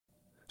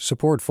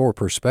Support for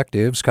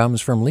Perspectives comes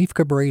from Leif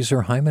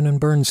Cabraser, Hyman and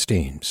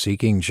Bernstein,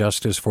 seeking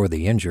justice for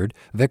the injured,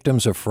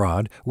 victims of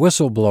fraud,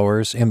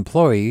 whistleblowers,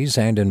 employees,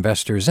 and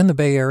investors in the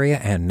Bay Area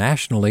and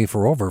nationally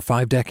for over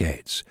 5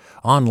 decades.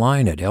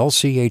 Online at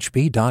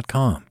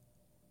lchb.com.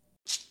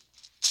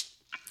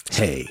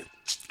 Hey,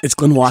 it's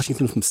Glenn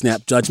Washington from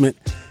Snap Judgment,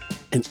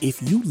 and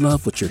if you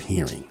love what you're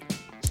hearing,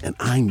 and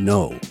I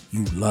know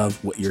you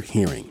love what you're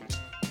hearing,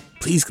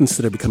 please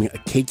consider becoming a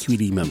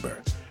KQED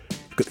member.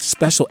 Get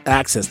special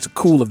access to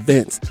cool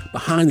events,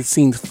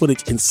 behind-the-scenes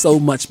footage, and so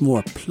much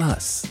more.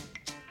 Plus,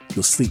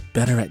 you'll sleep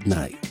better at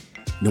night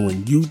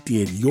knowing you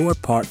did your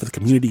part for the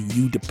community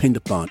you depend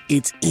upon.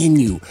 It's in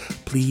you.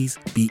 Please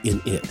be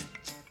in it.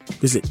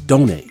 Visit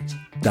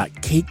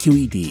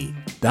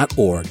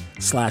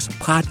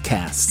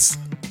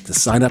donate.kqed.org/podcasts to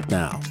sign up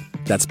now.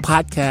 That's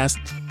podcast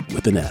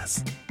with an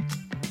S.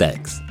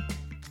 Thanks.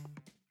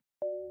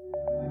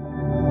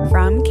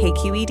 From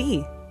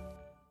KQED.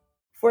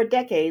 For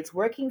decades,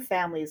 working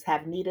families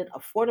have needed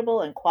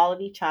affordable and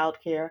quality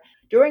childcare.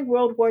 During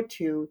World War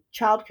II,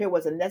 childcare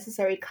was a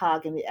necessary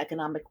cog in the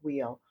economic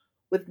wheel.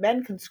 With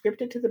men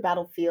conscripted to the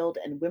battlefield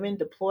and women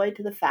deployed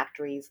to the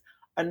factories,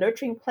 a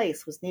nurturing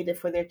place was needed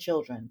for their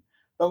children.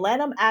 The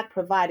Lanham Act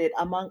provided,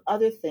 among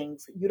other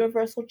things,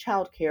 universal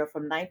childcare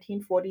from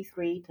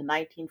 1943 to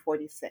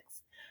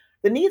 1946.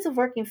 The needs of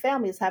working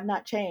families have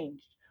not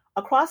changed.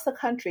 Across the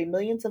country,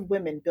 millions of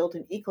women built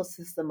an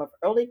ecosystem of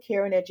early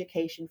care and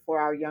education for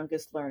our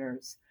youngest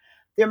learners.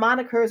 Their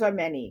monikers are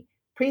many: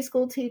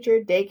 preschool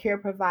teacher,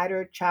 daycare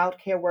provider, child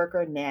care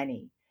worker,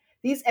 nanny.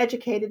 These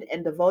educated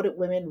and devoted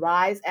women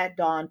rise at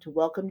dawn to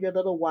welcome your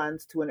little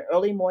ones to an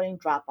early morning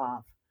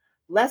drop-off.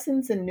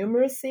 Lessons in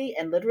numeracy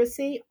and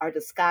literacy are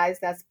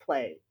disguised as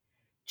play.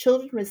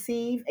 Children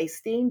receive a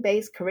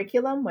STEAM-based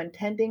curriculum when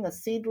tending a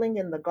seedling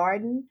in the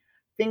garden,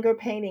 finger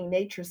painting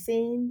nature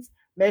scenes,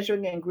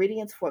 measuring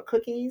ingredients for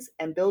cookies,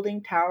 and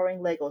building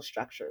towering Lego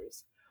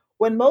structures.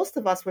 When most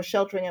of us were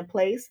sheltering in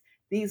place,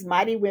 these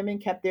mighty women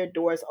kept their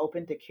doors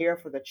open to care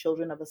for the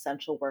children of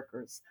essential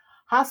workers.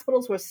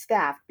 Hospitals were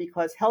staffed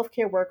because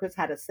healthcare workers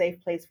had a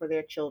safe place for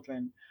their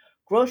children.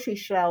 Grocery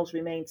shelves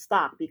remained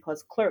stocked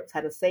because clerks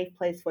had a safe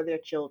place for their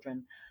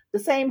children. The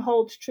same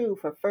holds true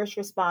for first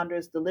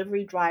responders,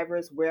 delivery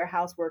drivers,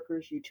 warehouse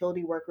workers,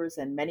 utility workers,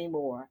 and many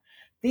more.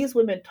 These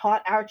women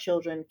taught our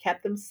children,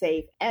 kept them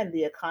safe, and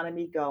the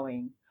economy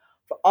going.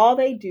 For all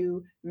they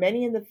do,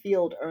 many in the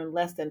field earn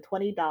less than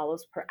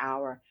 $20 per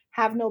hour,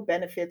 have no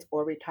benefits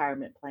or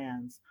retirement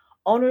plans.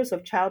 Owners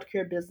of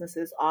childcare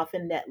businesses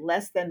often net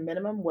less than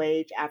minimum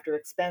wage after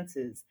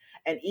expenses,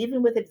 and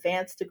even with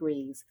advanced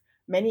degrees,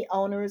 many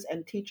owners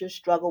and teachers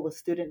struggle with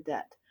student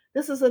debt.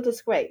 This is a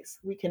disgrace.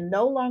 We can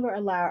no longer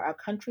allow our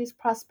country's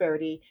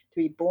prosperity to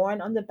be borne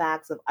on the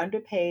backs of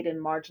underpaid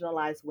and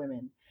marginalized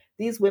women.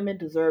 These women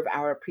deserve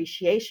our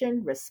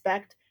appreciation,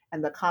 respect,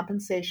 and the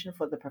compensation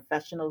for the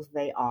professionals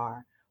they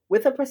are.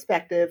 With a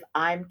perspective,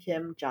 I'm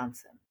Kym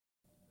Johnson.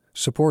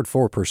 Support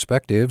for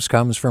Perspectives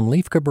comes from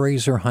Leif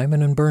Cabraser,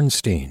 Hyman and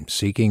Bernstein,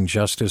 seeking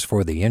justice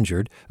for the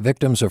injured,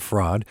 victims of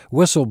fraud,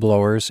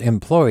 whistleblowers,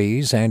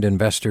 employees, and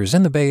investors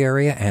in the Bay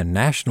Area and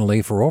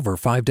nationally for over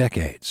 5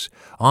 decades.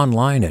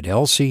 Online at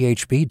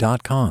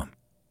lchb.com.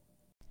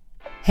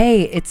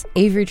 Hey, it's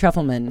Avery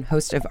Trufelman,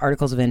 host of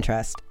Articles of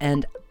Interest,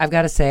 and I've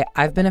got to say,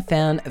 I've been a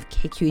fan of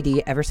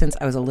KQED ever since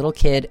I was a little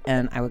kid,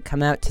 and I would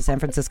come out to San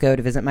Francisco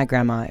to visit my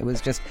grandma. It was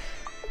just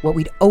what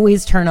we'd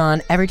always turn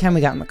on every time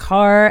we got in the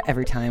car,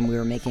 every time we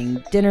were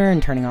making dinner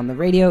and turning on the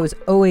radio. It was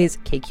always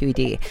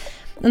KQED.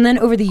 And then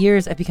over the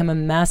years, I've become a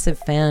massive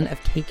fan of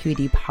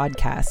KQED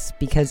podcasts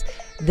because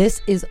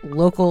this is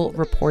local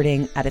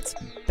reporting at its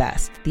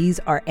best. These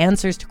are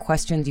answers to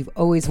questions you've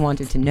always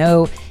wanted to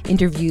know,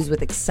 interviews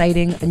with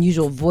exciting,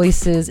 unusual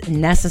voices,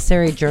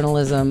 necessary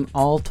journalism,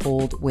 all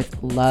told with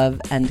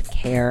love and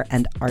care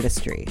and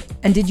artistry.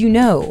 And did you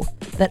know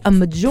that a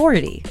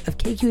majority of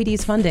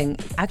KQED's funding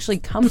actually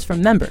comes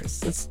from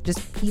members? It's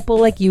just people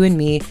like you and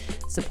me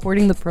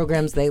supporting the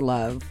programs they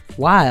love,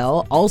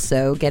 while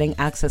also getting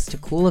access to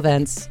cool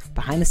events,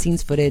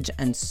 behind-the-scenes footage,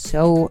 and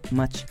so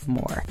much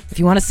more. If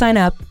you want to sign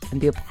up and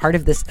be a part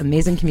of this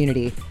amazing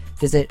community,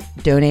 visit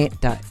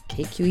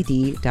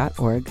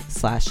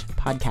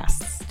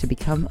donate.kqed.org/podcasts to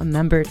become a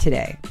member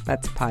today.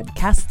 That's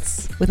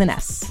podcasts with an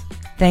S.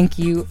 Thank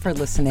you for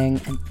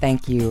listening, and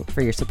thank you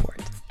for your support.